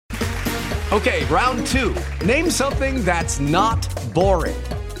Okay, round two. Name something that's not boring.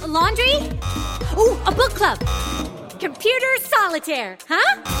 A laundry? Ooh, a book club. Computer solitaire,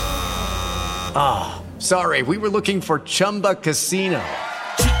 huh? Ah, sorry, we were looking for Chumba Casino.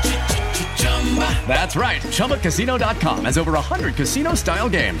 That's right, ChumbaCasino.com has over 100 casino-style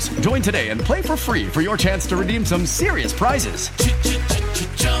games. Join today and play for free for your chance to redeem some serious prizes.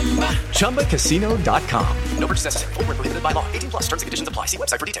 ChumbaCasino.com. No purchase necessary. Void where prohibited by law. 18+ terms and conditions apply. See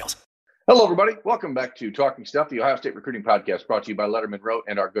website for details. Hello, everybody. Welcome back to Talking Stuff, the Ohio State Recruiting Podcast, brought to you by Letterman Row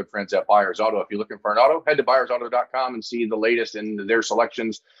and our good friends at Buyers Auto. If you're looking for an auto, head to buyersauto.com and see the latest in their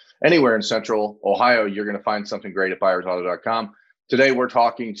selections. Anywhere in Central Ohio, you're going to find something great at buyersauto.com. Today, we're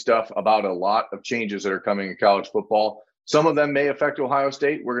talking stuff about a lot of changes that are coming in college football. Some of them may affect Ohio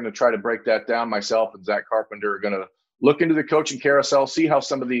State. We're going to try to break that down. Myself and Zach Carpenter are going to look into the coaching carousel, see how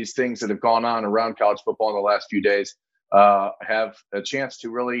some of these things that have gone on around college football in the last few days have a chance to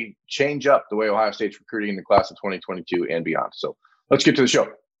really change up the way Ohio State's recruiting in the class of 2022 and beyond. So let's get to the show.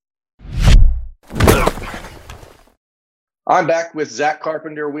 I'm back with Zach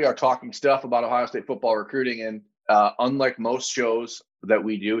Carpenter. We are talking stuff about Ohio State football recruiting. And unlike most shows that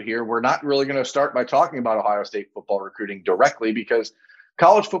we do here, we're not really going to start by talking about Ohio State football recruiting directly because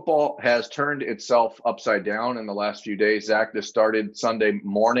college football has turned itself upside down in the last few days. Zach, this started Sunday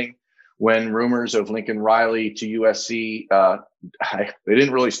morning when rumors of Lincoln Riley to USC, they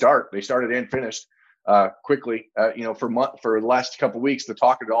didn't really start. They started and finished quickly. For the last couple of weeks, the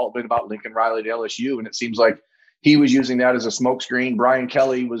talk had all been about Lincoln Riley to LSU, and it seems like he was using that as a smokescreen. Brian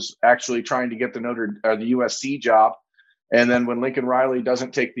Kelly was actually trying to get the USC job, and then when Lincoln Riley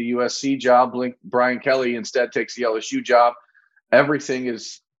doesn't take the USC job, Brian Kelly instead takes the LSU job. Everything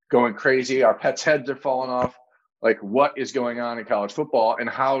is going crazy. Our pets' heads are falling off. Like, what is going on in college football, and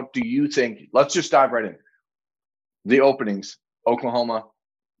how do you think – let's just dive right in. The openings, Oklahoma,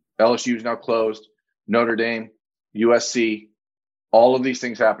 LSU is now closed, Notre Dame, USC, all of these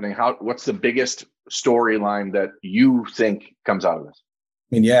things happening. What's the biggest storyline that you think comes out of this?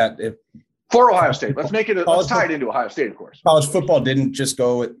 I mean, for Ohio State. Let's make it – let's tie it into Ohio State, of course. College football didn't just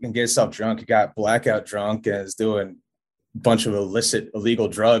go and get itself drunk. It got blackout drunk and is doing – bunch of illegal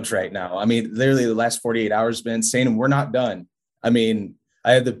drugs right now. I mean, literally the last 48 hours has been insane, and we're not done. I mean,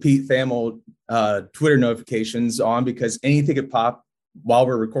 I had the Pete Thamel Twitter notifications on because anything could pop while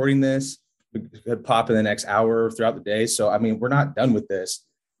we're recording this. It could pop in the next hour throughout the day. So, I mean, we're not done with this.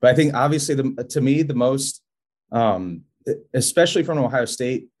 But I think obviously, to me, the most, especially from an Ohio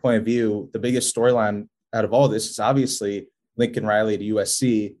State point of view, the biggest storyline out of all this is obviously Lincoln Riley to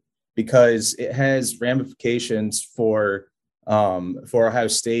USC, because it has ramifications for Ohio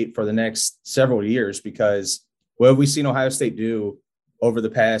State for the next several years. Because what have we seen Ohio State do over the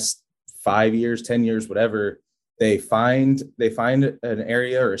past 5 years, 10 years, whatever? They find an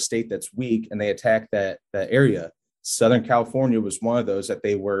area or a state that's weak and they attack that area. Southern California was one of those that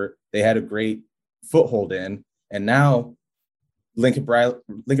they had a great foothold in, and now Lincoln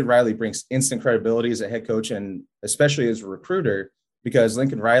Riley brings instant credibility as a head coach and especially as a recruiter, because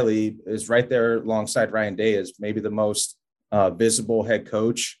Lincoln Riley is right there alongside Ryan Day as maybe the most visible head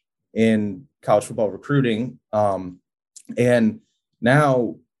coach in college football recruiting. And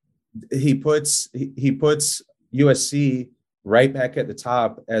now he puts USC right back at the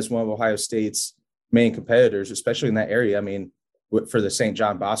top as one of Ohio State's main competitors, especially in that area. I mean, for the St.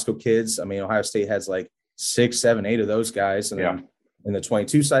 John Bosco kids, I mean, Ohio State has like 6, 7, 8 of those guys. And then in the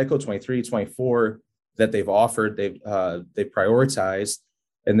 22 cycle, 23, 24, that they've offered, they've prioritized.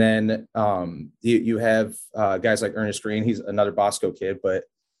 And then you have guys like Ernest Green. He's another Bosco kid. But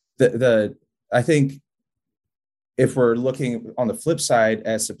I think if we're looking on the flip side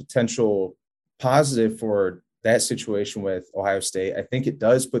as a potential positive for that situation with Ohio State, I think it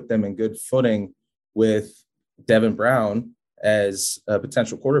does put them in good footing with Devin Brown as a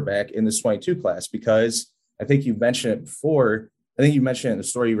potential quarterback in this 22 class, because I think you mentioned it before. I think you mentioned it in the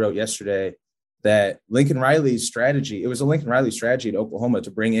story you wrote yesterday, that Lincoln Riley's strategy, it was a Lincoln Riley strategy at Oklahoma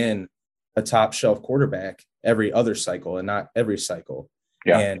to bring in a top shelf quarterback every other cycle and not every cycle.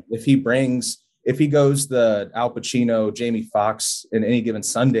 Yeah. And if he goes the Al Pacino, Jamie Foxx in any given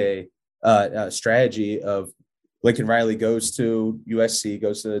Sunday strategy of Lincoln Riley goes to USC,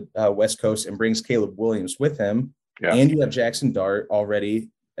 goes to the West Coast and brings Caleb Williams with him. Yeah. And you have Jackson Dart already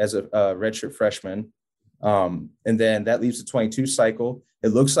as a redshirt freshman. And then that leaves the 22 cycle. It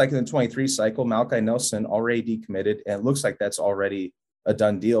looks like in the 23 cycle, Malachi Nelson already decommitted, and it looks like that's already a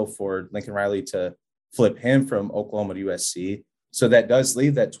done deal for Lincoln Riley to flip him from Oklahoma to USC. So that does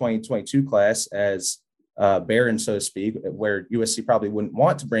leave that 2022 class as barren, so to speak, where USC probably wouldn't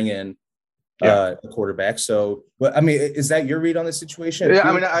want to bring in a quarterback. So, well, I mean, is that your read on the situation? Yeah,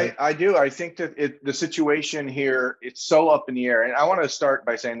 I mean, I do. I think that the situation here, it's so up in the air. And I want to start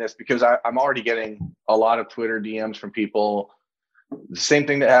by saying this because I'm already getting a lot of Twitter DMs from people. The same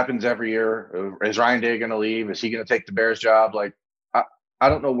thing that happens every year. Is Ryan Day going to leave? Is he going to take the Bears job? Like, I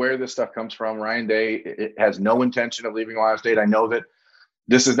don't know where this stuff comes from. Ryan Day has no intention of leaving Ohio State. I know that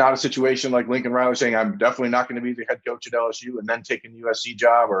this is not a situation like Lincoln Riley saying, I'm definitely not going to be the head coach at LSU and then taking the USC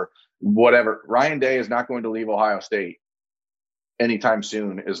job or whatever. Ryan Day is not going to leave Ohio State anytime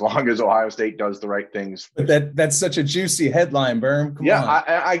soon, as long as Ohio State does the right things. But that's such a juicy headline, Berm. Come on.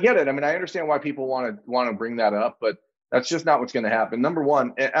 I get it. I mean, I understand why people want to bring that up, but that's just not what's going to happen. Number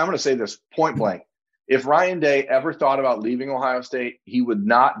one, and I'm going to say this point blank. If Ryan Day ever thought about leaving Ohio State, he would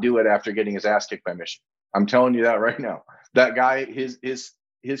not do it after getting his ass kicked by Michigan. I'm telling you that right now. That guy, his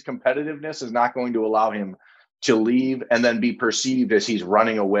competitiveness is not going to allow him to leave and then be perceived as he's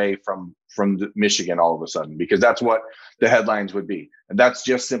running away from Michigan all of a sudden, because that's what the headlines would be. And that's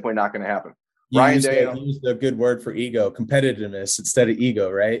just simply not going to happen. Ryan Day used a good word for ego, competitiveness instead of ego,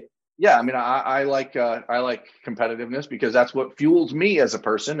 right? Yeah. I mean, I like competitiveness because that's what fuels me as a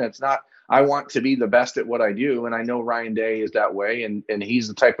person. It's not, I want to be the best at what I do. And I know Ryan Day is that way. And he's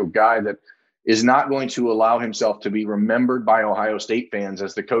the type of guy that is not going to allow himself to be remembered by Ohio State fans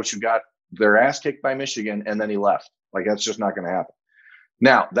as the coach who got their ass kicked by Michigan and then he left. Like, that's just not going to happen.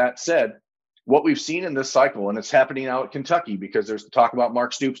 Now, that said, what we've seen in this cycle, and it's happening now at Kentucky because there's talk about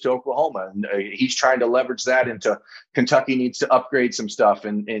Mark Stoops to Oklahoma, and he's trying to leverage that into Kentucky needs to upgrade some stuff.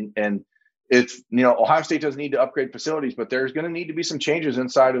 And it's, Ohio State doesn't need to upgrade facilities, but there's going to need to be some changes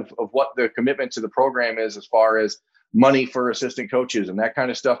inside of what the commitment to the program is as far as money for assistant coaches and that kind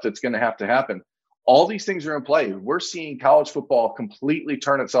of stuff that's going to happen. All these things are in play. We're seeing college football completely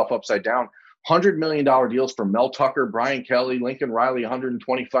turn itself upside down. $100 million deals for Mel Tucker, Brian Kelly, Lincoln Riley,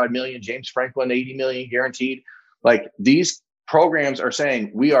 $125 million, James Franklin, $80 million guaranteed. Like, these programs are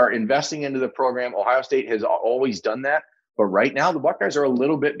saying we are investing into the program. Ohio State has always done that. But right now the Buckeyes are a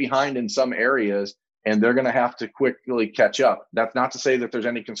little bit behind in some areas, and they're going to have to quickly catch up. That's not to say that there's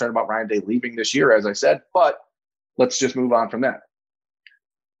any concern about Ryan Day leaving this year, as I said, but let's just move on from that.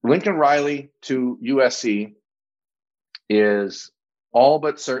 Lincoln Riley to USC is all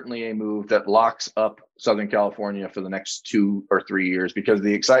but certainly a move that locks up Southern California for the next 2 or 3 years, because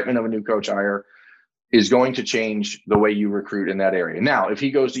the excitement of a new coach hire is going to change the way you recruit in that area. Now, if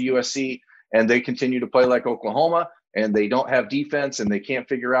he goes to USC and they continue to play like Oklahoma and they don't have defense and they can't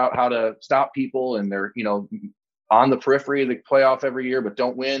figure out how to stop people and they're, on the periphery of the playoff every year but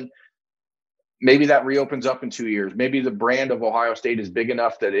don't win, maybe that reopens up in 2 years. Maybe the brand of Ohio State is big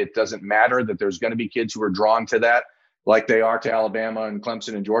enough that it doesn't matter, that there's going to be kids who are drawn to that like they are to Alabama and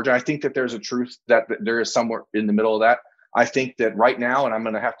Clemson and Georgia. I think that there's a truth that there is somewhere in the middle of that. I think that right now, and I'm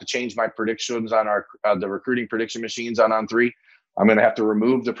going to have to change my predictions on our the recruiting prediction machines on 3. I'm going to have to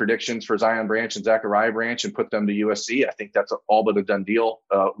remove the predictions for Zion Branch and Zachariah Branch and put them to USC. I think that's all but a done deal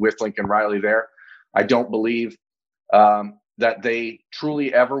with Lincoln Riley there. I don't believe that they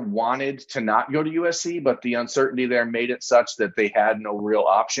truly ever wanted to not go to USC, but the uncertainty there made it such that they had no real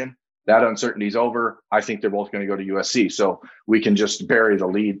option. That uncertainty is over. I think they're both going to go to USC. So we can just bury the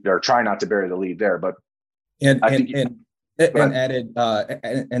lead, or try not to bury the lead there. But an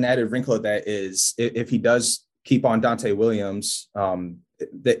added wrinkle of that is if he does keep on Dante Williams,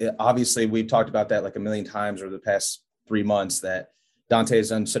 obviously we've talked about that like a million times over the past 3 months, that Dante has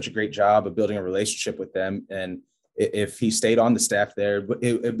done such a great job of building a relationship with them. And if he stayed on the staff there,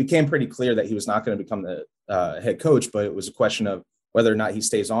 it became pretty clear that he was not going to become the head coach, but it was a question of whether or not he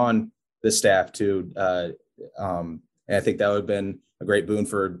stays on the staff too. And I think that would have been a great boon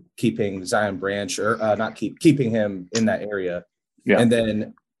for keeping Zion Branch, or keeping him in that area. Yeah. And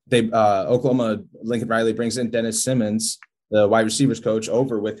then Oklahoma, Lincoln Riley brings in Dennis Simmons, the wide receivers coach,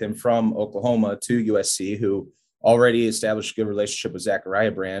 over with him from Oklahoma to USC, who already established a good relationship with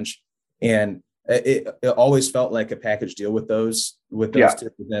Zachariah Branch. And it always felt like a package deal with those two.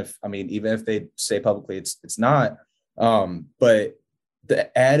 Even if they say publicly it's not. But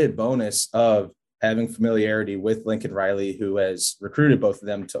the added bonus of having familiarity with Lincoln Riley, who has recruited both of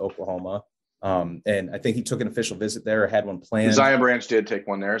them to Oklahoma. And I think he took an official visit there, or had one planned. Zion Branch did take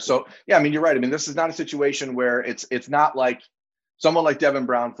one there. So, yeah, I mean, you're right. I mean, this is not a situation where it's not like someone like Devin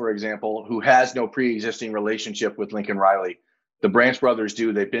Brown, for example, who has no pre-existing relationship with Lincoln Riley. The Branch brothers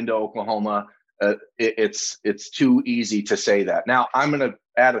do. They've been to Oklahoma. It's too easy to say that. Now, I'm going to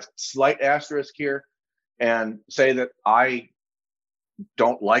add a slight asterisk here and say that I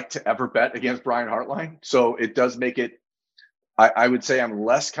don't like to ever bet against Brian Hartline. So it does make it, I would say I'm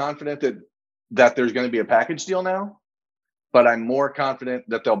less confident that there's going to be a package deal now. but I'm more confident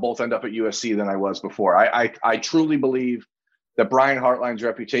that they'll both end up at USC than I was before. I truly believe that Brian Hartline's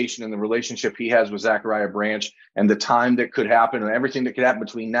reputation and the relationship he has with Zachariah Branch and the time that could happen and everything that could happen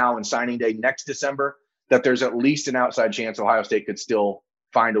between now and signing day next December, that there's at least an outside chance Ohio State could still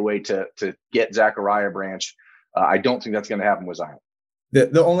find a way to get Zachariah Branch. I don't think that's going to happen with Zion.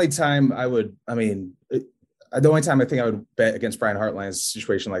 The only time the only time I think I would bet against Brian Hartline is a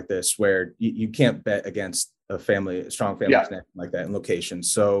situation like this, where you can't bet against a strong family connection like that in location.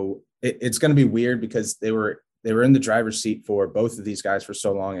 So it's going to be weird because they were in the driver's seat for both of these guys for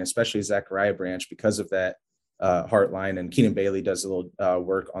so long, and especially Zachariah Branch because of that Hartline, and Keenan Bailey does a little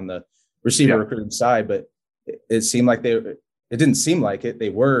work on the receiver recruiting side, but it seemed like it didn't seem like it. They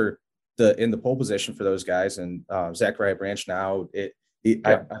were in the pole position for those guys, and Zachariah Branch now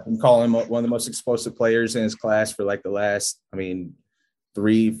I'm calling him one of the most explosive players in his class for like the last,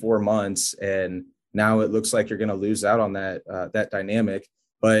 3-4 months. And now it looks like you're going to lose out on that dynamic.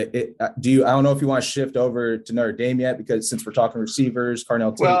 But I don't know if you want to shift over to Notre Dame yet, because since we're talking receivers,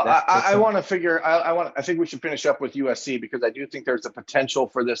 Carnell Tate. Well, I think we should finish up with USC, because I do think there's a potential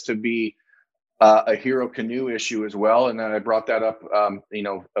for this to be a Hero Kanu issue as well. And then I brought that up,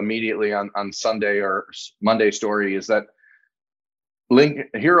 immediately on Sunday or Monday story, is that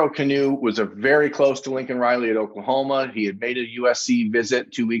Hero Kanu was very close to Lincoln Riley at Oklahoma. He had made a USC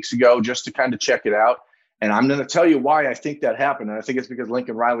visit 2 weeks ago just to kind of check it out. And I'm going to tell you why I think that happened. And I think it's because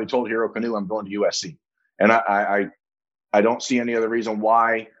Lincoln Riley told Hero Kanu, I'm going to USC. And I don't see any other reason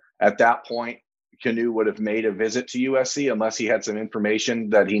why at that point Kanu would have made a visit to USC unless he had some information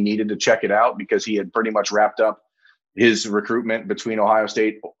that he needed to check it out, because he had pretty much wrapped up his recruitment between Ohio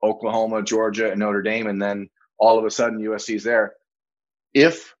State, Oklahoma, Georgia, and Notre Dame. And then all of a sudden USC's there.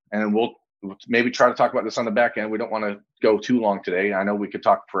 And we'll maybe try to talk about this on the back end. We don't want to go too long today. I know we could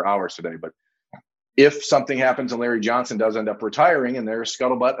talk for hours today, but if something happens and Larry Johnson does end up retiring, and there's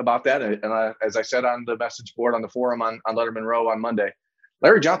scuttlebutt about that, and as I said on the message board on the forum on Letterman Row on Monday,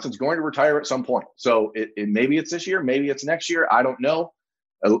 Larry Johnson's going to retire at some point. So maybe it's this year, maybe it's next year. I don't know.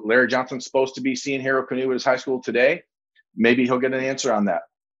 Larry Johnson's supposed to be seeing Hero Kanu at his high school today. Maybe he'll get an answer on that.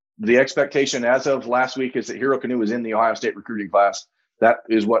 The expectation as of last week is that Hero Kanu is in the Ohio State recruiting class. That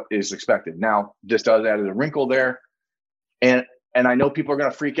is what is expected. Now, this does add a wrinkle there. And I know people are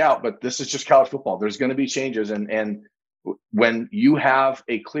going to freak out, but this is just college football. There's going to be changes. And when you have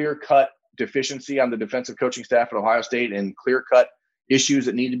a clear-cut deficiency on the defensive coaching staff at Ohio State and clear-cut issues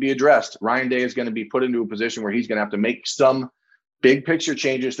that need to be addressed, Ryan Day is going to be put into a position where he's going to have to make some big picture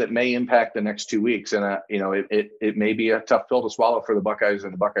changes that may impact the next 2 weeks. And, it may be a tough pill to swallow for the Buckeyes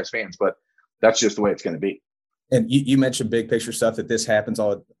and the Buckeyes fans, but that's just the way it's going to be. And you mentioned big picture stuff, that this happens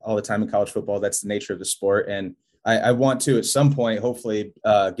all the time in college football. That's the nature of the sport. And I want to, at some point, hopefully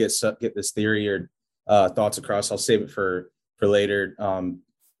get this theory or thoughts across. I'll save it for later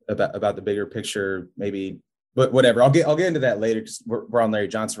about the bigger picture, maybe, but whatever. I'll get into that later, because we're on Larry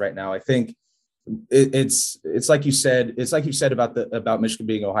Johnson right now. I think it's like you said. It's like you said about Michigan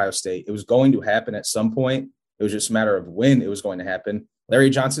being Ohio State. It was going to happen at some point. It was just a matter of when it was going to happen. Larry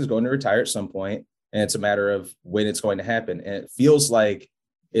Johnson is going to retire at some point, and it's a matter of when it's going to happen. And it feels like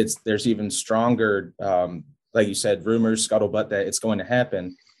there's even stronger, like you said, rumors, scuttlebutt that it's going to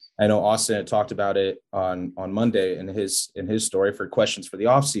happen. I know Austin had talked about it on Monday in his story for questions for the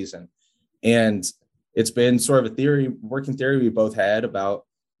offseason. And it's been sort of a working theory we both had about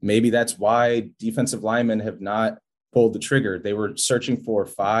maybe that's why defensive linemen have not pulled the trigger. They were searching for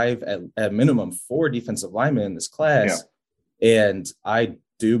 5, at minimum 4 defensive linemen in this class. Yeah. And I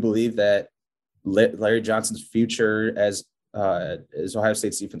do believe that Larry Johnson's future as Ohio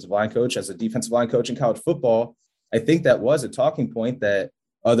State's defensive line coach, as a defensive line coach in college football, I think that was a talking point that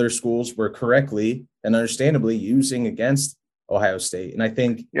other schools were correctly and understandably using against Ohio State. And I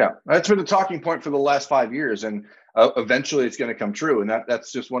think, that's been the talking point for the last 5 years. And eventually it's going to come true. And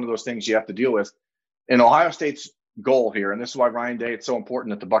that's just one of those things you have to deal with. And Ohio State's goal here, and this is why Ryan Day, it's so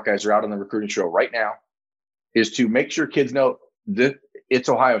important that the Buckeyes are out on the recruiting show right now, is to make sure kids know that it's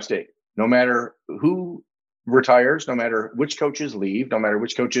Ohio State. No matter who retires, no matter which coaches leave, no matter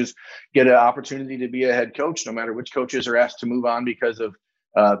which coaches get an opportunity to be a head coach, no matter which coaches are asked to move on because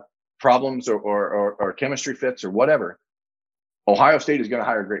of problems or chemistry fits or whatever, Ohio State is going to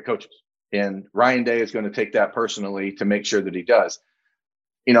hire great coaches. And Ryan Day is going to take that personally to make sure that he does.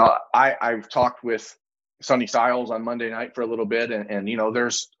 I've talked with Sonny Styles on Monday night for a little bit, and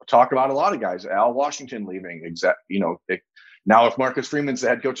there's talk about a lot of guys. Al Washington leaving, now, if Marcus Freeman's the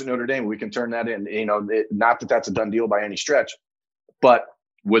head coach at Notre Dame, we can turn that in. Not that that's a done deal by any stretch, but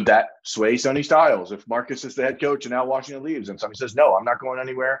would that sway Sonny Styles if Marcus is the head coach and Al Washington leaves and Sonny says, no, I'm not going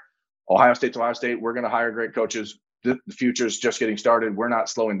anywhere. Ohio State's Ohio State. We're going to hire great coaches. the future's just getting started. We're not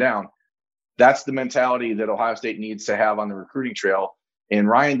slowing down. That's the mentality that Ohio State needs to have on the recruiting trail. And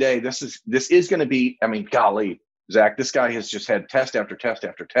Ryan Day, this is going to be, I mean, golly, Zach, this guy has just had test after test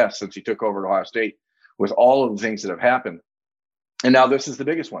after test since he took over at Ohio State with all of the things that have happened. And now this is the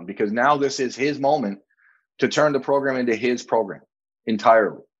biggest one, because now this is his moment to turn the program into his program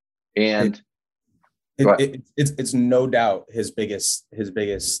entirely. And it's no doubt his biggest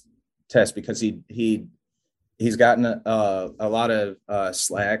test, because he's gotten a lot of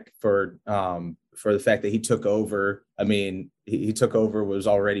slack for the fact that he took over. I mean, he took over, was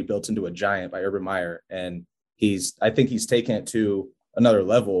already built into a giant by Urban Meyer, and I think he's taken it to another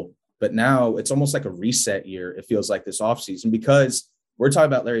level. But now it's almost like a reset year, it feels like, this offseason, because we're talking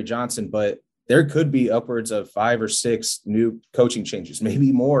about Larry Johnson, but there could be upwards of 5 or 6 new coaching changes,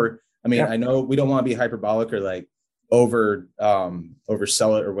 maybe more. I mean, I know we don't want to be hyperbolic or like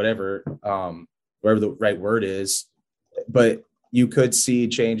oversell it or whatever the right word is, but you could see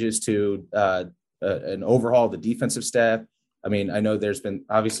changes to an overhaul of the defensive staff. I mean, I know there's been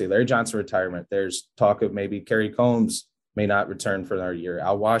obviously Larry Johnson retirement. There's talk of maybe Kerry Combs may not return for another year.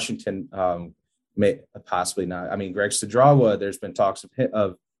 Al Washington may possibly not. I mean, Greg Studrawa, there's been talks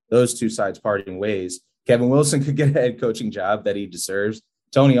of those two sides parting ways. Kevin Wilson could get a head coaching job that he deserves.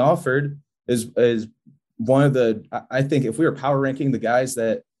 Tony Alford is one of the, I think if we were power ranking the guys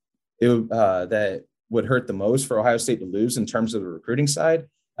that that would hurt the most for Ohio State to lose in terms of the recruiting side,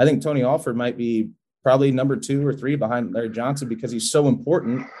 I think Tony Alford might be probably number 2 or 3 behind Larry Johnson, because he's so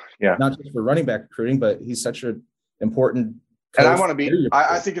important, not just for running back recruiting, but he's such an important. And I want to be,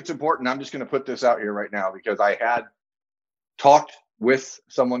 I think it's important. I'm just going to put this out here right now, because I had talked with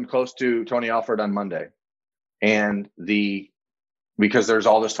someone close to Tony Alford on Monday, and because there's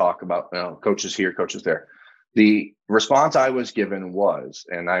all this talk about coaches here, coaches there. The response I was given was,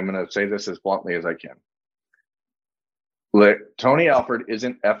 and I'm going to say this as bluntly as I can, Tony Alford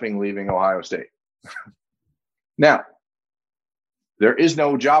isn't effing leaving Ohio State. Now, there is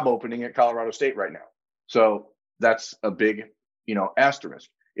no job opening at Colorado State right now. So that's a big, asterisk.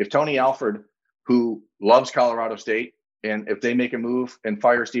 If Tony Alford, who loves Colorado State, and if they make a move and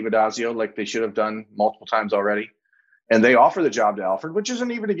fire Steve Addazio like they should have done multiple times already, and they offer the job to Alford, which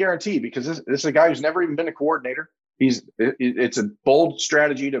isn't even a guarantee, because this is a guy who's never even been a coordinator. It's a bold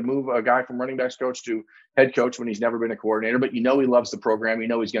strategy to move a guy from running backs coach to head coach when he's never been a coordinator, but he loves the program.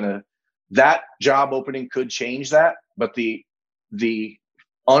 He's going to, that job opening could change that. But the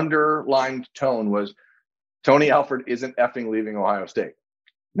underlined tone was Tony Alford isn't effing leaving Ohio State.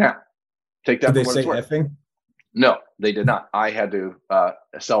 Now, take that. Did they say effing? No, they did not. I had to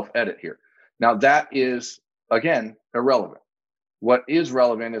self-edit here. Now, that is, again, irrelevant. What is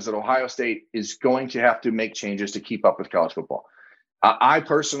relevant is that Ohio State is going to have to make changes to keep up with college football. I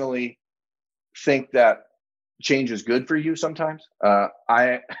personally think that change is good for you sometimes.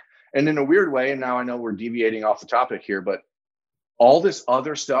 And in a weird way, and now I know we're deviating off the topic here, but all this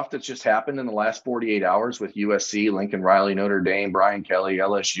other stuff that's just happened in the last 48 hours with USC, Lincoln Riley, Notre Dame, Brian Kelly,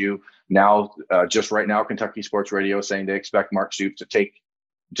 LSU, now just right now, Kentucky Sports Radio saying they expect Mark Stoops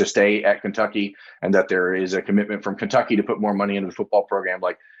to stay at Kentucky, and that there is a commitment from Kentucky to put more money into the football program.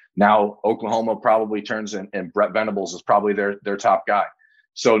 Like now Oklahoma probably turns and Brett Venables is probably their top guy.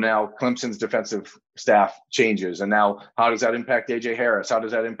 So now Clemson's defensive staff changes. And now how does that impact AJ Harris? How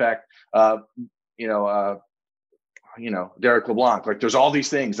does that impact, Derek LeBlanc? Like there's all these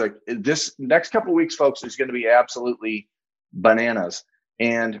things. Like this next couple of weeks, folks, is going to be absolutely bananas.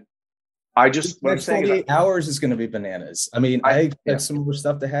 And I just, next 48 hours is going to be bananas. I mean, I expect some more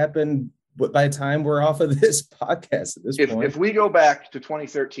stuff to happen by the time we're off of this podcast at this point. If we go back to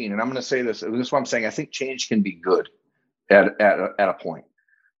 2013, and I'm going to say this is what I'm saying, I think change can be good at a point.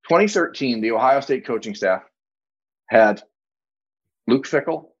 2013, the Ohio State coaching staff had Luke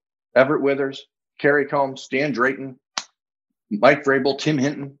Fickell, Everett Withers, Kerry Combs, Dan Drayton, Mike Vrabel, Tim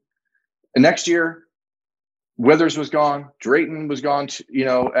Hinton. And next year, Withers was gone. Drayton was gone,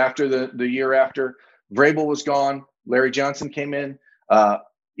 after the year after. Vrabel was gone. Larry Johnson came in.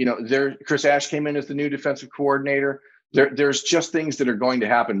 Chris Ash came in as the new defensive coordinator. There's just things that are going to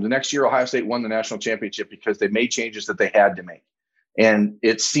happen. The next year, Ohio State won the national championship because they made changes that they had to make. And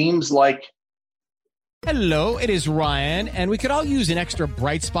it seems like. Hello, it is Ryan, and we could all use an extra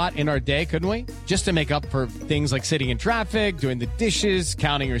bright spot in our day, couldn't we? Just to make up for things like sitting in traffic, doing the dishes,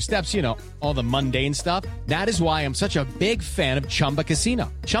 counting your steps, all the mundane stuff. That is why I'm such a big fan of Chumba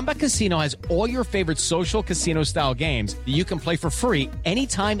Casino. Chumba Casino has all your favorite social casino style games that you can play for free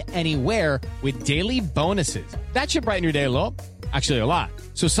anytime, anywhere with daily bonuses. That should brighten your day a little. Actually, a lot.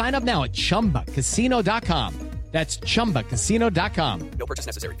 So sign up now at ChumbaCasino.com. That's ChumbaCasino.com. No purchase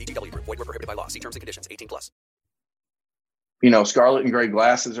necessary. VGW Group. Void where prohibited by law. See terms and conditions. 18+. scarlet and gray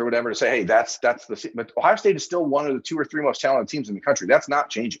glasses or whatever to say, hey, that's but Ohio State is still one of the 2 or 3 most talented teams in the country. That's not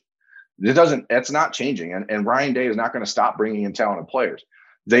changing. That's not changing. And Ryan Day is not going to stop bringing in talented players.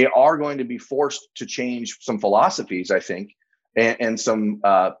 They are going to be forced to change some philosophies, I think, and some,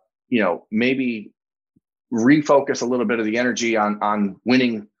 maybe refocus a little bit of the energy on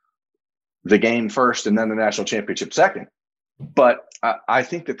winning the game first and then the national championship second. But I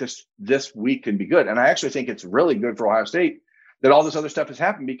think that this week can be good. And I actually think it's really good for Ohio State that all this other stuff has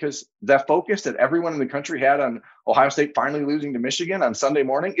happened, because that focus that everyone in the country had on Ohio State finally losing to Michigan on Sunday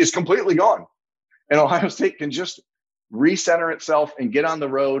morning is completely gone. And Ohio State can just recenter itself and get on the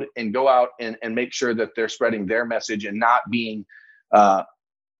road and go out and make sure that they're spreading their message and not being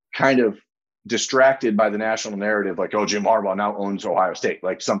kind of distracted by the national narrative, like, oh, Jim Harbaugh now owns Ohio State,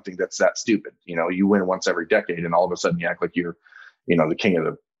 like something that's that stupid. You win once every decade and all of a sudden you act like you're, the king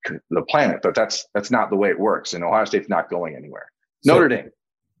of the planet. But that's not the way it works. And Ohio State's not going anywhere. So Notre Dame.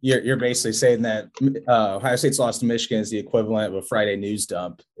 You're basically saying that Ohio State's loss to Michigan is the equivalent of a Friday news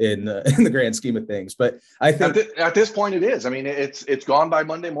dump in the grand scheme of things. But I think at this point it is. I mean, it's gone by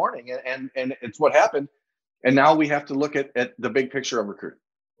Monday morning, and it's what happened. And now we have to look at the big picture of recruiting.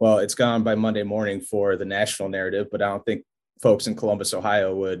 Well, it's gone by Monday morning for the national narrative, but I don't think folks in Columbus,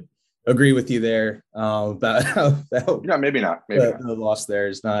 Ohio would agree with you there. Maybe not. The loss there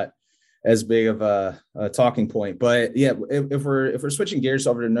is not as big of a talking point. But yeah, if we're switching gears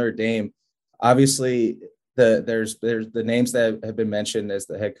over to Notre Dame, obviously there's the names that have been mentioned as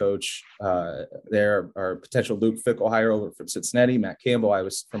the head coach. There are potential Luke Fickell hire over from Cincinnati, Matt Campbell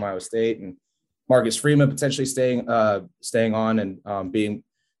from Iowa State, and Marcus Freeman potentially staying on and being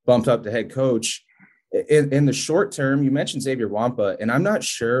bumped up to head coach. In the short term, you mentioned Xavier Wampa, and I'm not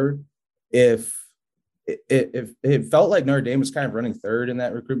sure if it felt like Notre Dame was kind of running third in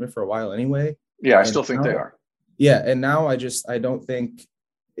that recruitment for a while anyway. Yeah, I still think they are. Yeah, and now I don't think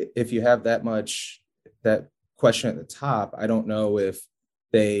if you have that question at the top, I don't know if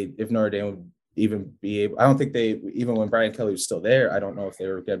Notre Dame would even be able. I don't think even when Brian Kelly was still there, I don't know if they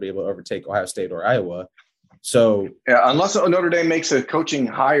were going to be able to overtake Ohio State or Iowa. So yeah, unless Notre Dame makes a coaching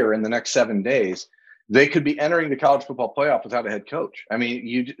hire in the next 7 days, they could be entering the college football playoff without a head coach. I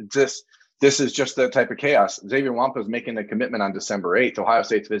mean, this is just that type of chaos. Xavier Wampa is making a commitment on December 8th. Ohio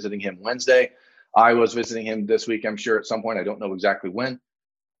State's visiting him Wednesday. Iowa's visiting him this week, I'm sure, at some point. I don't know exactly when.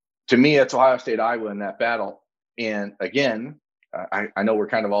 To me, it's Ohio State, Iowa in that battle. And again, I know we're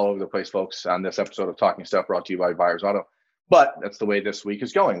kind of all over the place, folks, on this episode of Talking Stuff brought to you by Buyers Auto. But that's the way this week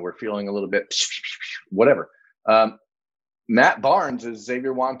is going. We're feeling a little bit whatever. Matt Barnes is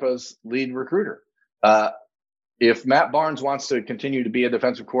Xavier Wampa's lead recruiter. If Matt Barnes wants to continue to be a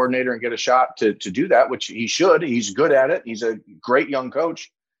defensive coordinator and get a shot to do that, which he should, he's good at it. He's a great young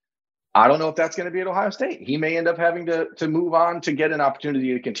coach. I don't know if that's going to be at Ohio State. He may end up having to move on to get an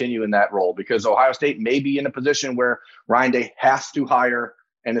opportunity to continue in that role, because Ohio State may be in a position where Ryan Day has to hire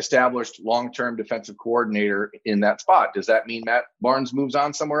an established long-term defensive coordinator in that spot. Does that mean Matt Barnes moves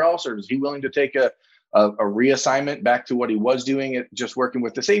on somewhere else, or is he willing to take a reassignment back to what he was doing at just working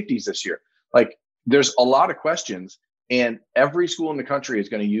with the safeties this year? Like, there's a lot of questions, and every school in the country is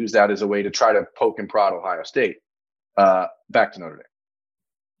going to use that as a way to try to poke and prod Ohio State. Back to Notre Dame.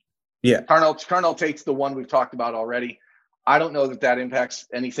 Yeah. Carnell Tate's the one we've talked about already. I don't know that impacts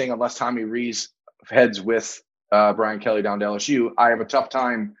anything unless Tommy Rees heads with Brian Kelly down to LSU. I have a tough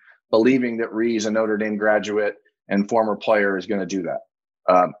time believing that Rees, a Notre Dame graduate and former player, is going to do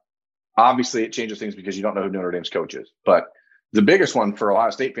that. Obviously, it changes things because you don't know who Notre Dame's coach is. But the biggest one for Ohio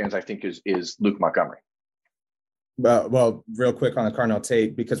State fans, I think, is Luke Montgomery. Well, real quick on the Carnell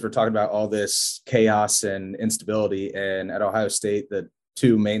Tate, because we're talking about all this chaos and instability, and at Ohio State, the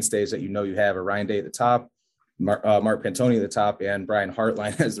two mainstays that you have are Ryan Day at the top, Mark Pantoni at the top, and Brian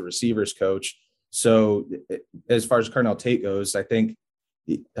Hartline as the receivers coach. So as far as Carnell Tate goes, I think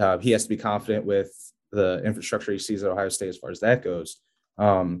he has to be confident with the infrastructure he sees at Ohio State as far as that goes.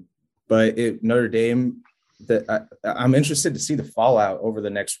 But Notre Dame, I'm interested to see the fallout over the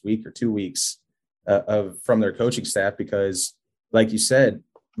next week or 2 weeks from their coaching staff, because, like you said,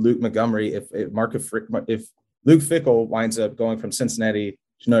 Luke Montgomery, if Luke Fickell winds up going from Cincinnati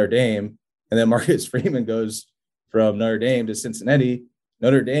to Notre Dame, and then Marcus Freeman goes from Notre Dame to Cincinnati,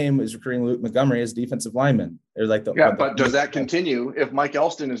 Notre Dame is recruiting Luke Montgomery as defensive lineman. They're like but does that continue if Mike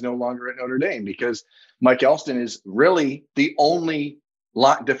Elston is no longer at Notre Dame? Because Mike Elston is really the only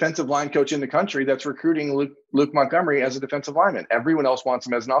defensive line coach in the country that's recruiting Luke Montgomery as a defensive lineman. Everyone else wants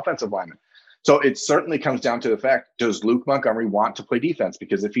him as an offensive lineman. So it certainly comes down to the fact, does Luke Montgomery want to play defense?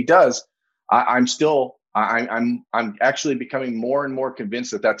 Because if he does, I'm actually becoming more and more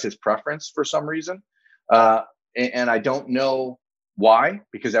convinced that that's his preference for some reason. And I don't know why,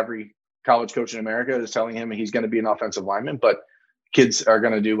 because every college coach in America is telling him he's going to be an offensive lineman, but kids are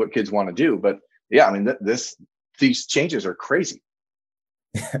going to do what kids want to do. But yeah, I mean, these changes are crazy.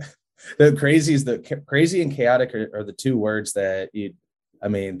 The crazy and chaotic are the two words that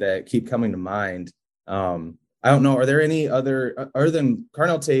that keep coming to mind. I don't know. Are there any other than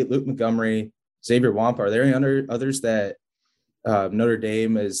Carnell Tate, Luke Montgomery, Xavier Wampa? Are there any others that Notre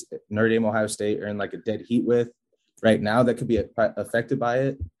Dame, Ohio State are in like a dead heat with right now that could be affected by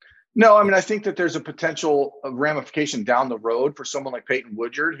it? No, I mean, I think that there's a potential ramification down the road for someone like Peyton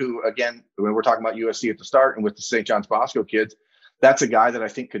Woodyard, who, again, when we're talking about USC at the start and with the St. John's Bosco kids, that's a guy that I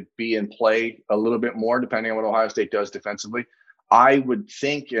think could be in play a little bit more depending on what Ohio State does defensively. I would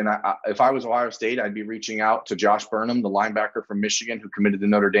think, and if I was Ohio State, I'd be reaching out to Josh Burnham, the linebacker from Michigan, who committed to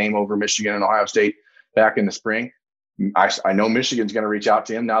Notre Dame over Michigan and Ohio State back in the spring. I know Michigan's going to reach out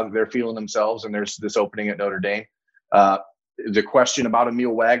to him now that they're feeling themselves and there's this opening at Notre Dame. The question about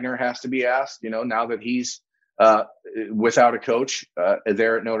Emil Wagner has to be asked, now that he's without a coach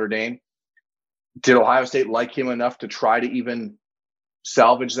there at Notre Dame. Did Ohio State like him enough to try to even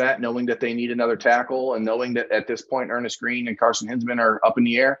salvage that, knowing that they need another tackle and knowing that at this point Ernest Green and Carson Hinsman are up in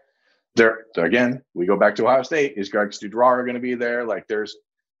the air? There again, we go back to Ohio State. Is Greg Studrara going to be there? Like there's,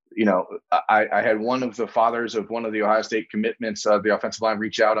 I had one of the fathers of one of the Ohio State commitments of the offensive line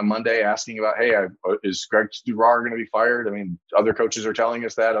reach out on Monday asking about, hey, is Greg Studrara going to be fired? I mean, other coaches are telling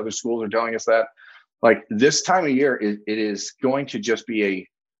us that. Other schools are telling us that. Like this time of year, it is going to just be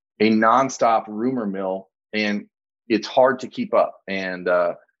a nonstop rumor mill, and it's hard to keep up. And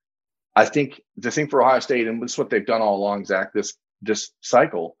I think the thing for Ohio State, and this is what they've done all along, Zach, this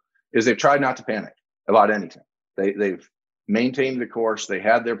cycle, is they've tried not to panic about anything. They've maintained the course. They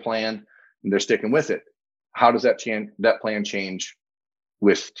had their plan, and they're sticking with it. How does that plan change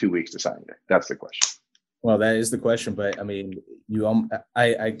with 2 weeks to signing day? That's the question. Well, that is the question. But I mean, you got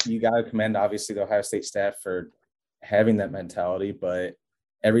to commend obviously the Ohio State staff for having that mentality, but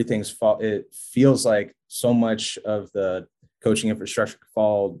it feels like so much of the coaching infrastructure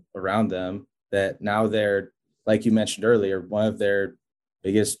fall around them that now they're, like you mentioned earlier, one of their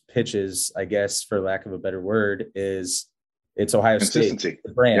biggest pitches, I guess, for lack of a better word, is it's Ohio State,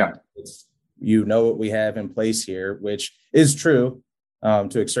 the brand. Yeah. It's, what we have in place here, which is true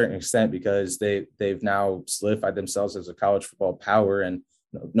to a certain extent, because they've now solidified themselves as a college football power. And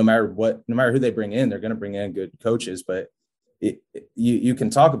no matter who they bring in, they're going to bring in good coaches. But you can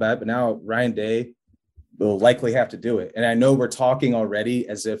talk about it, but now Ryan Day will likely have to do it. And I know we're talking already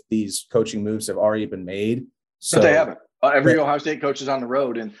as if these coaching moves have already been made. But they haven't. Every Ohio State coach is on the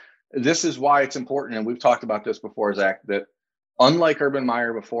road. And this is why it's important. And we've talked about this before, Zach, that unlike Urban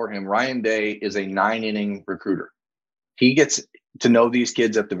Meyer before him, Ryan Day is a 9-inning recruiter. He gets to know these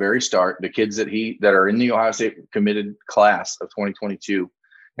kids at the very start, the kids that are in the Ohio State committed class of 2022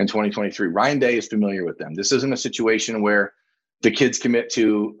 and 2023. Ryan Day is familiar with them. This isn't a situation where the kids commit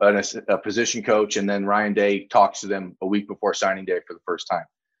to a position coach and then Ryan Day talks to them a week before signing day for the first time.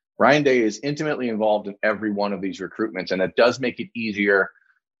 Ryan Day is intimately involved in every one of these recruitments, and it does make it easier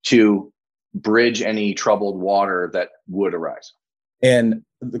to bridge any troubled water that would arise. And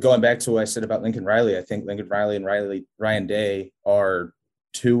going back to what I said about Lincoln Riley, I think Lincoln Riley and Ryan Day are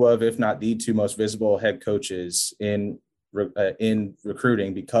two of, if not the two most visible head coaches in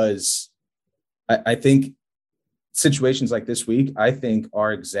recruiting, because I think situations like this week, I think,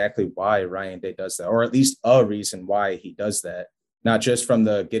 are exactly why Ryan Day does that, or at least a reason why he does that, not just from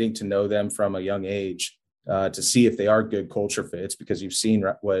the getting to know them from a young age to see if they are good culture fits, because you've seen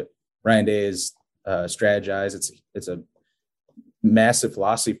what Ryan Day is strategized. It's a massive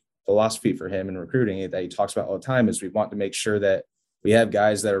philosophy for him in recruiting that he talks about all the time, is we want to make sure that we have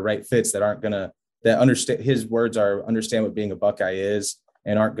guys that are right fits, that aren't going to, that understand, his words are, understand what being a Buckeye is,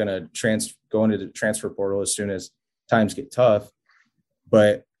 and aren't going to go into the transfer portal as soon as times get tough,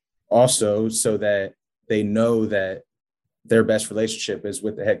 but also so that they know that their best relationship is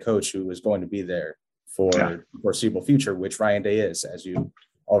with the head coach who is going to be there for the foreseeable future, which Ryan Day is, as you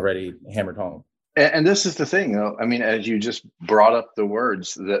already hammered home. And this is the thing, though. I mean, as you just brought up the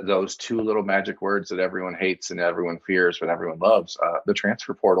words, those two little magic words that everyone hates and everyone fears but everyone loves, the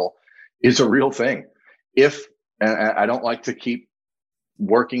transfer portal is a real thing. And I don't like to keep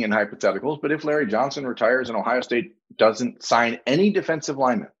working in hypotheticals, but if Larry Johnson retires and Ohio State doesn't sign any defensive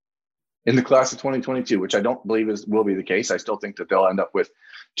linemen in the class of 2022, which I don't believe will be the case, I still think that they'll end up with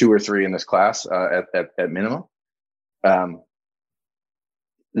 2 or 3 in this class at minimum.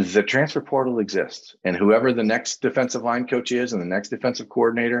 The transfer portal exists, and whoever the next defensive line coach is and the next defensive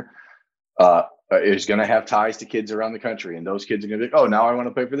coordinator, is going to have ties to kids around the country. And those kids are going to be like, oh, now I want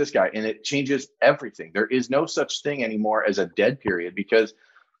to play for this guy. And it changes everything. There is no such thing anymore as a dead period, because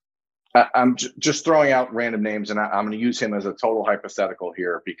I'm just throwing out random names, and I'm going to use him as a total hypothetical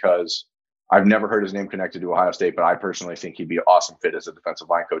here because I've never heard his name connected to Ohio State, but I personally think he'd be an awesome fit as a defensive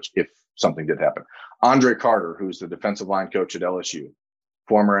line coach if something did happen. Andre Carter, who's the defensive line coach at LSU,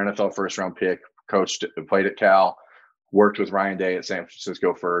 former NFL first-round pick, coached, played at Cal, worked with Ryan Day at San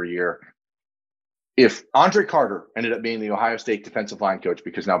Francisco for a year. If Andre Carter ended up being the Ohio State defensive line coach,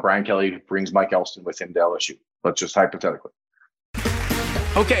 because now Brian Kelly brings Mike Elston with him to LSU, let's just hypothetically.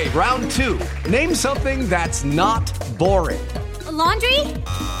 Okay, round two. Name something that's not boring. A laundry?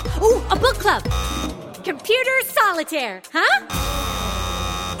 Ooh, a book club. Computer solitaire, huh?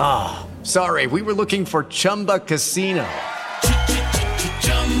 Ah, sorry, we were looking for Chumba Casino.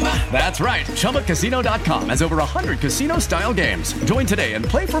 That's right. ChumbaCasino.com has over 100 casino-style games. Join today and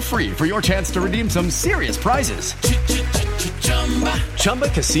play for free for your chance to redeem some serious prizes.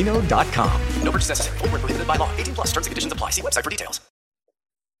 ChumbaCasino.com. No purchase necessary. Void where prohibited by law. 18+ terms and conditions apply. See website for details.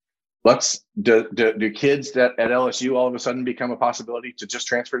 Do kids that at LSU all of a sudden become a possibility to just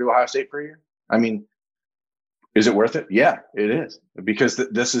transfer to Ohio State for a year? I mean, is it worth it? Yeah, it is, because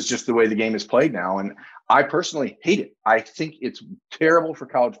this is just the way the game is played now. And I personally hate it. I think it's terrible for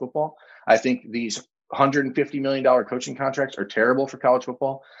college football. I think these $150 million coaching contracts are terrible for college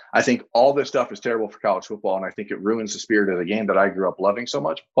football. I think all this stuff is terrible for college football. And I think it ruins the spirit of the game that I grew up loving so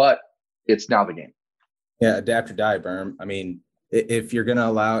much, but it's now the game. Yeah. Adapt or die, Berm. I mean, if you're going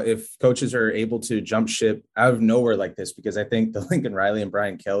to if coaches are able to jump ship out of nowhere like this, because I think the Lincoln Riley and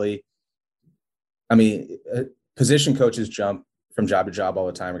Brian Kelly, I mean, position coaches jump from job to job all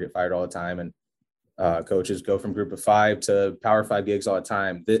the time or get fired all the time. And coaches go from group of 5 to power 5 gigs all the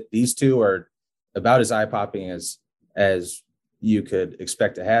time. These two are about as eye popping as you could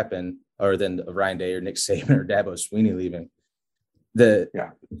expect to happen, other than Ryan Day or Nick Saban or Dabo Swinney leaving. If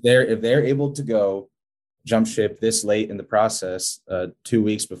they're able to go jump ship this late in the process, 2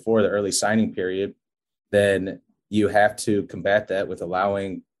 weeks before the early signing period, then you have to combat that with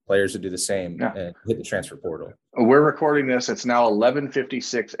allowing players to do the same and hit the transfer portal. We're recording this. It's now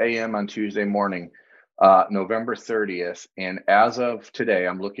 11:56 a.m. on Tuesday morning, November 30th. And as of today,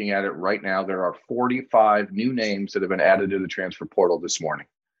 I'm looking at it right now, there are 45 new names that have been added to the transfer portal this morning.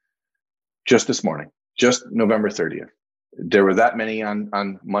 Just this morning, just November 30th. There were that many on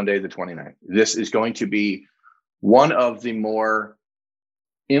Monday, the 29th. This is going to be one of the more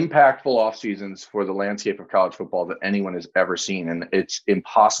impactful off seasons for the landscape of college football that anyone has ever seen. And it's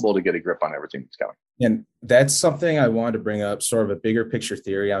impossible to get a grip on everything that's coming. And that's something I wanted to bring up, sort of a bigger picture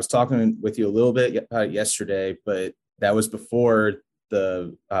theory. I was talking with you a little bit yesterday, but that was before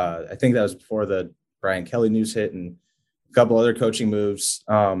I think that was before the Brian Kelly news hit and a couple other coaching moves.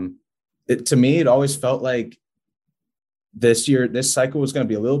 To me, it always felt like this cycle was going to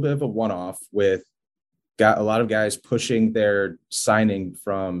be a little bit of a one-off, with got a lot of guys pushing their signing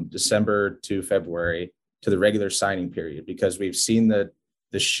from December to February to the regular signing period, because we've seen the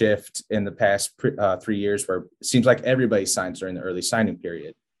shift in the past 3 years where it seems like everybody signs during the early signing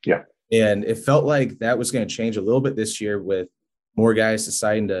period. Yeah. And it felt like that was going to change a little bit this year, with more guys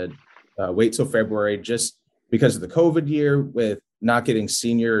deciding to wait till February, just because of the COVID year, with not getting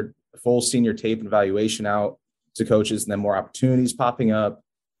full senior tape and evaluation out to coaches, and then more opportunities popping up,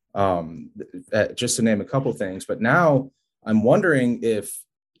 just to name a couple things. But now I'm wondering if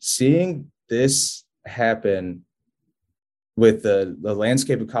seeing this happen with the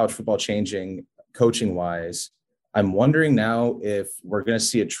landscape of college football changing coaching wise, I'm wondering now if we're going to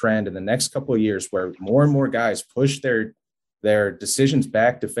see a trend in the next couple of years where more and more guys push their decisions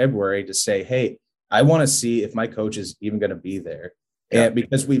back to February to say, hey, I want to see if my coach is even going to be there. Yeah. And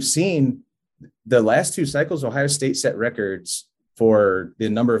because we've seen the last 2 cycles, Ohio State set records for the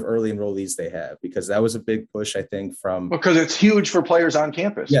number of early enrollees they have, because that was a big push, I think, because it's huge for players on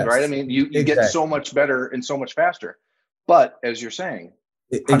campus, yes. Right? I mean, you get so much better and so much faster. But as you're saying,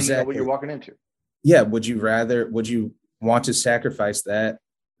 how do you know what you're walking into? Yeah. Would you want to sacrifice that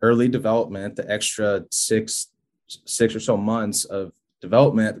early development, the extra six or so months of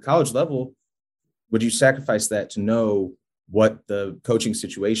development at the college level? Would you sacrifice that to know what the coaching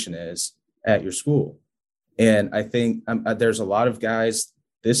situation is at your school? And I think there's a lot of guys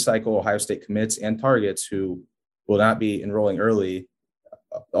this cycle, Ohio State commits and targets, who will not be enrolling early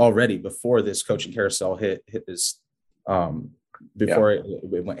already before this coaching carousel hit this before it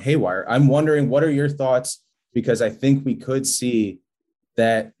went haywire. I'm wondering, what are your thoughts? Because I think we could see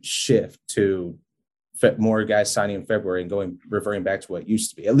that shift to more guys signing in February and reverting back to what it used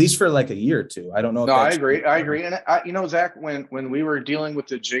to be, at least for like a year or two. I don't know. No, I agree. And Zach, when we were dealing with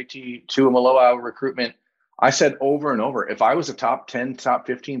the JT Tuimoloau recruitment, I said over and over, if I was a top 10, top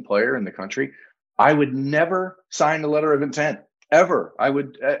 15 player in the country, I would never sign a letter of intent ever. I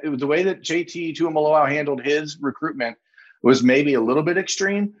would, the way that JT Tuimoloau handled his recruitment was maybe a little bit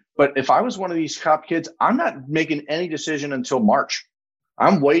extreme, but if I was one of these top kids, I'm not making any decision until March.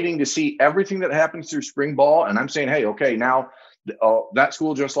 I'm waiting to see everything that happens through spring ball. And I'm saying, hey, okay, now that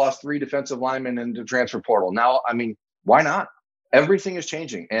school just lost 3 defensive linemen into transfer portal. Now, I mean, why not? Everything is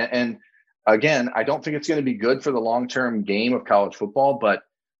changing. And again, I don't think it's going to be good for the long-term game of college football, but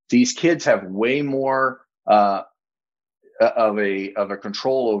these kids have way more of a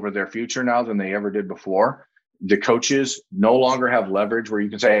control over their future now than they ever did before. The coaches no longer have leverage where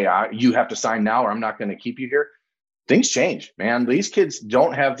you can say, hey, you have to sign now or I'm not going to keep you here. Things change, man. These kids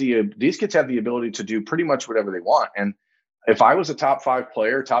have the ability to do pretty much whatever they want. And if I was a top 5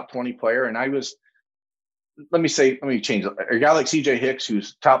 player, top 20 player, and I was, let me change it. A guy like CJ Hicks,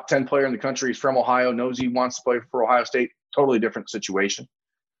 who's top 10 player in the country, he's from Ohio, knows he wants to play for Ohio State, totally different situation.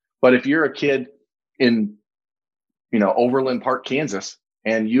 But if you're a kid in, Overland Park, Kansas,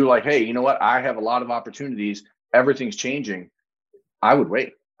 and you're like, hey, you know what? I have a lot of opportunities. Everything's changing. I would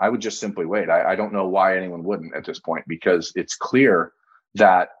wait. I would just simply wait. I don't know why anyone wouldn't at this point, because it's clear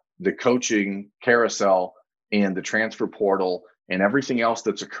that the coaching carousel and the transfer portal and everything else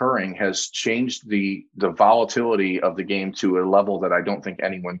that's occurring has changed the volatility of the game to a level that I don't think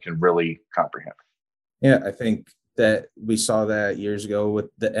anyone can really comprehend. Yeah, I think that we saw that years ago with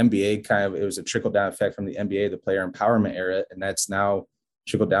the NBA. It was a trickle-down effect from the NBA, the player empowerment era, and that's now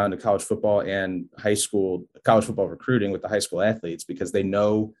trickled down to college football and college football recruiting with the high school athletes, because they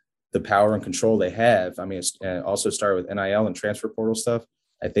know the power and control they have. I mean, it's also started with NIL and transfer portal stuff.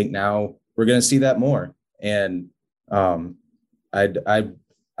 I think now we're going to see that more. And I'm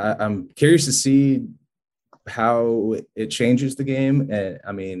curious to see how it changes the game. And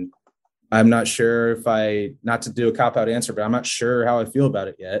I mean, I'm not sure not to do a cop-out answer, but I'm not sure how I feel about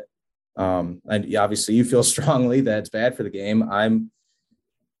it yet. And obviously you feel strongly that it's bad for the game.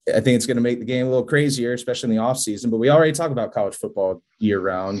 I think it's going to make the game a little crazier, especially in the off season, but we already talk about college football year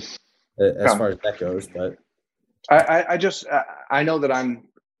round as far as that goes. But I know that I'm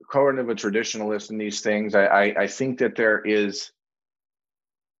kind of a traditionalist in these things. I think that there is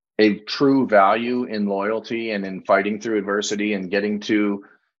a true value in loyalty and in fighting through adversity and getting to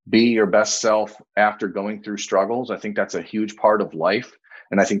be your best self after going through struggles. I think that's a huge part of life.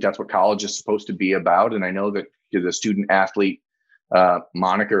 And I think that's what college is supposed to be about. And I know that the student athlete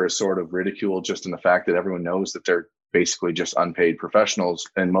moniker is sort of ridiculed just in the fact that everyone knows that they're basically just unpaid professionals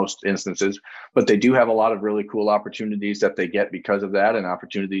in most instances, but they do have a lot of really cool opportunities that they get because of that, and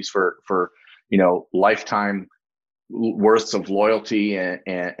opportunities for lifetime worths of loyalty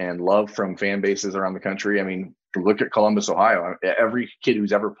and love from fan bases around the country. I mean, look at Columbus, Ohio. Every kid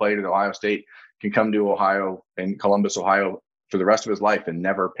who's ever played at Ohio State can come to Ohio and Columbus, Ohio for the rest of his life and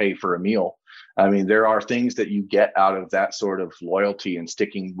never pay for a meal. I mean, there are things that you get out of that sort of loyalty and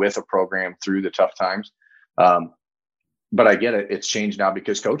sticking with a program through the tough times. But I get it. It's changed now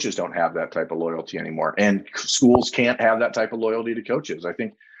because coaches don't have that type of loyalty anymore, and schools can't have that type of loyalty to coaches. I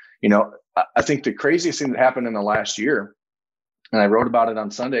think the craziest thing that happened in the last year, and I wrote about it on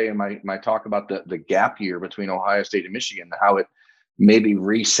Sunday in my talk about the gap year between Ohio State and Michigan, how it maybe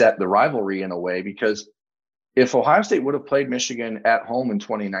reset the rivalry in a way, because if Ohio State would have played Michigan at home in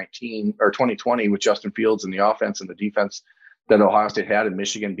 2019 or 2020 with Justin Fields and the offense and the defense that Ohio State had, and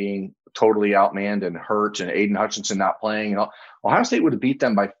Michigan being totally outmanned and hurt and Aiden Hutchinson not playing, Ohio State would have beat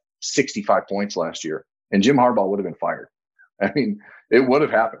them by 65 points last year, and Jim Harbaugh would have been fired. I mean, it would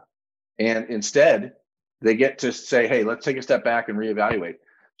have happened. And instead, they get to say, hey, let's take a step back and reevaluate.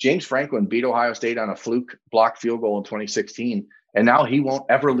 James Franklin beat Ohio State on a fluke blocked field goal in 2016, and now he won't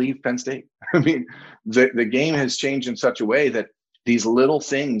ever leave Penn State. I mean, the game has changed in such a way that these little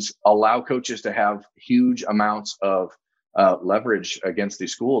things allow coaches to have huge amounts of leverage against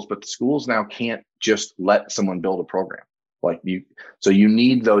these schools, but the schools now can't just let someone build a program so you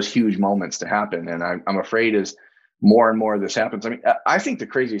need those huge moments to happen. And I'm afraid as more and more of this happens. I mean, I think the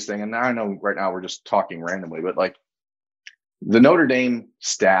craziest thing, and I know right now we're just talking randomly, but like the Notre Dame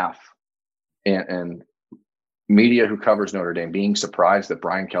staff and media who covers Notre Dame being surprised that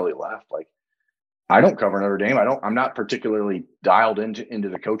Brian Kelly left. Like, I don't cover Notre Dame. I'm not particularly dialed into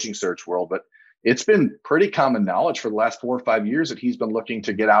the coaching search world, but it's been pretty common knowledge for the last 4 or 5 years that he's been looking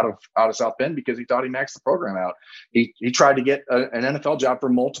to get out of South Bend because he thought he maxed the program out. He tried to get an NFL job for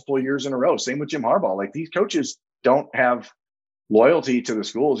multiple years in a row. Same with Jim Harbaugh. Like, these coaches don't have loyalty to the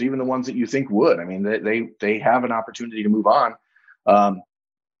schools, even the ones that you think would. I mean, they have an opportunity to move on.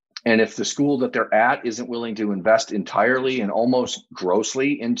 And if the school that they're at isn't willing to invest entirely and almost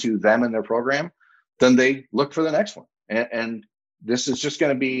grossly into them and their program, then they look for the next one. And this is just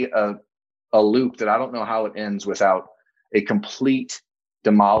going to be a loop that I don't know how it ends without a complete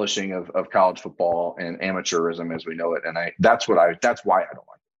demolishing of college football and amateurism as we know it. And that's why I don't like it.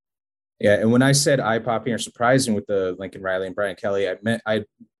 Yeah. And when I said eye-popping or surprising with the Lincoln Riley and Brian Kelly, I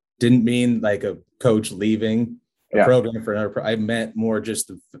didn't mean like a coach leaving a program for another. I meant more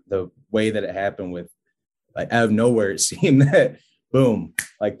just the way that it happened with, like, out of nowhere, it seemed that boom,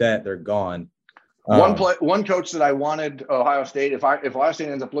 like that, they're gone. One coach that I wanted Ohio State, if Ohio State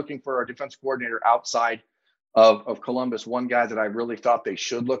ends up looking for a defensive coordinator outside of Columbus, one guy that I really thought they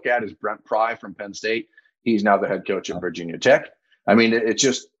should look at is Brent Pry from Penn State. He's now the head coach at Virginia Tech. I mean,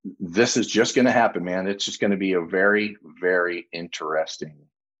 this is just going to happen, man. It's just going to be a very, very interesting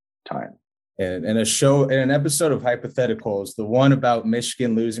time. And an episode of Hypotheticals, the one about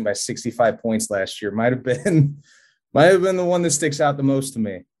Michigan losing by 65 points last year might have been the one that sticks out the most to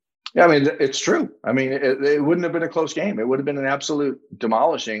me. Yeah, I mean, it's true. I mean, it wouldn't have been a close game. It would have been an absolute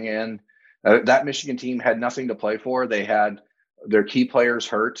demolishing. And that Michigan team had nothing to play for. They had their key players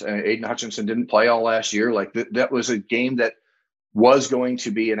hurt. Aiden Hutchinson didn't play all last year. Like that was a game that was going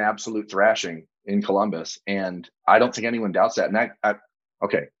to be an absolute thrashing in Columbus. And I don't think anyone doubts that. And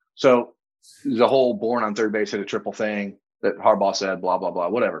okay. So the whole Bourne on third base hit a triple thing that Harbaugh said, blah, blah, blah,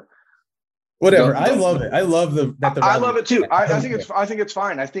 whatever. I love it. I love I love it too. I think it's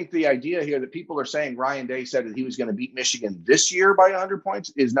fine. I think the idea here that people are saying Ryan Day said that he was going to beat Michigan this year by 100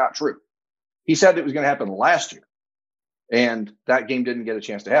 points is not true. He said it was going to happen last year, and that game didn't get a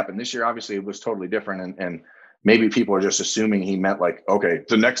chance to happen. This year, obviously, it was totally different, and maybe people are just assuming he meant like, okay,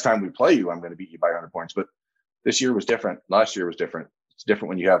 the next time we play you, I'm going to beat you by 100 points. But this year was different. Last year was different. It's different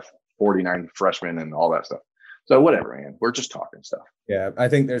when you have 49 freshmen and all that stuff. So whatever, man, we're just talking stuff. Yeah, I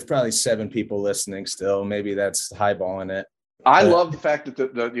think there's probably 7 people listening still. Maybe that's highballing it. I love the fact that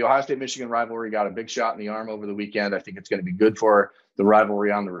the Ohio State-Michigan rivalry got a big shot in the arm over the weekend. I think it's going to be good for the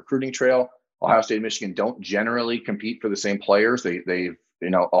rivalry on the recruiting trail. Ohio State and Michigan don't generally compete for the same players.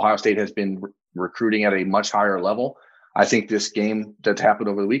 Ohio State has been recruiting at a much higher level. I think this game that's happened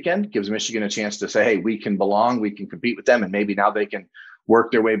over the weekend gives Michigan a chance to say, hey, we can belong, we can compete with them, and maybe now they can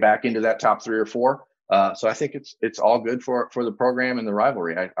work their way back into that top 3 or 4. So I think it's all good for the program and the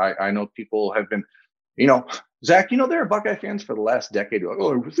rivalry. I know people have been, Zach, there are Buckeye fans for the last decade. Like,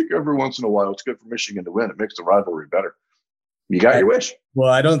 I think every once in a while it's good for Michigan to win. It makes the rivalry better. You got your wish. Well,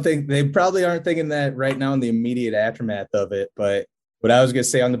 I don't think they probably aren't thinking that right now in the immediate aftermath of it. But what I was going to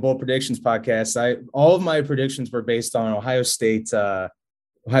say on the Bold Predictions podcast, all of my predictions were based on Ohio State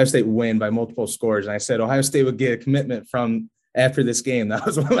win by multiple scores. And I said Ohio State would get a commitment from after this game. That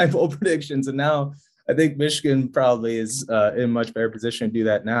was one of my bold predictions. And now I think Michigan probably is in a much better position to do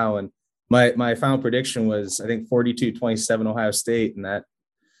that now. And my final prediction was, I think, 42-27 Ohio State. And that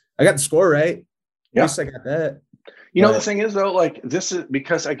I got the score right. Yeah. At least I got that. The thing is, though, like, this is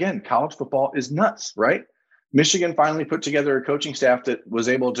because, again, college football is nuts, right? Michigan finally put together a coaching staff that was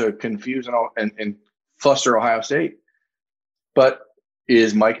able to confuse and fluster Ohio State. But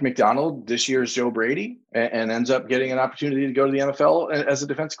is Mike McDonald this year's Joe Brady and ends up getting an opportunity to go to the NFL as a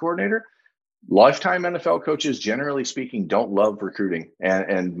defense coordinator? Lifetime NFL coaches, generally speaking, don't love recruiting.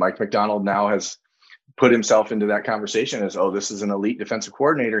 And Mike McDonald now has put himself into that conversation as, this is an elite defensive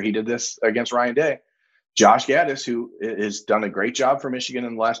coordinator. He did this against Ryan Day. Josh Gaddis, who has done a great job for Michigan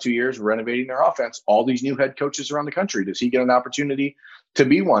in the last 2 years, renovating their offense, all these new head coaches around the country. Does he get an opportunity to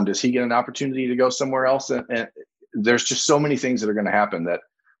be one? Does he get an opportunity to go somewhere else? And there's just so many things that are going to happen that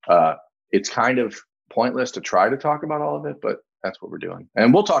it's kind of pointless to try to talk about all of it, but that's what we're doing.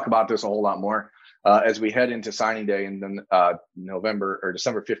 And we'll talk about this a whole lot more as we head into signing day, and then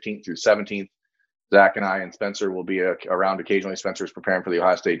December 15th through 17th. Zach and I and Spencer will be around occasionally. Spencer's preparing for the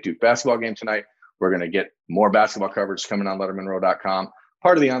Ohio State Duke basketball game tonight. We're going to get more basketball coverage coming on LettermanRow.com.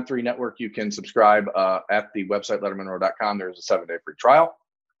 Part of the On3 network. You can subscribe at the website LettermanRow.com. There's a 7-day free trial.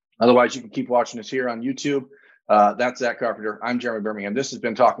 Otherwise, you can keep watching us here on YouTube. That's Zach Carpenter. I'm Jeremy Birmingham. This has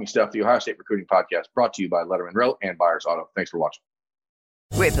been Talking Stuff, the Ohio State Recruiting Podcast, brought to you by Letterman Row and Buyers Auto. Thanks for watching.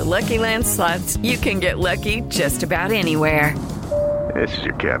 With the Lucky Land Slots, you can get lucky just about anywhere. This is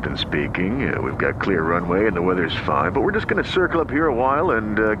your captain speaking. We've got clear runway and the weather's fine, but we're just going to circle up here a while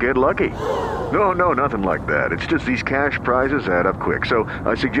and get lucky. No, nothing like that. It's just these cash prizes add up quick. So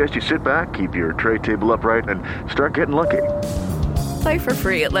I suggest you sit back, keep your tray table upright, and start getting lucky. Play for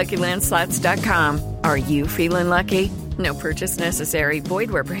free at LuckyLandSlots.com. Are you feeling lucky? No purchase necessary.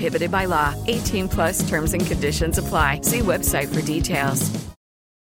 Void where prohibited by law. 18+ terms and conditions apply. See website for details.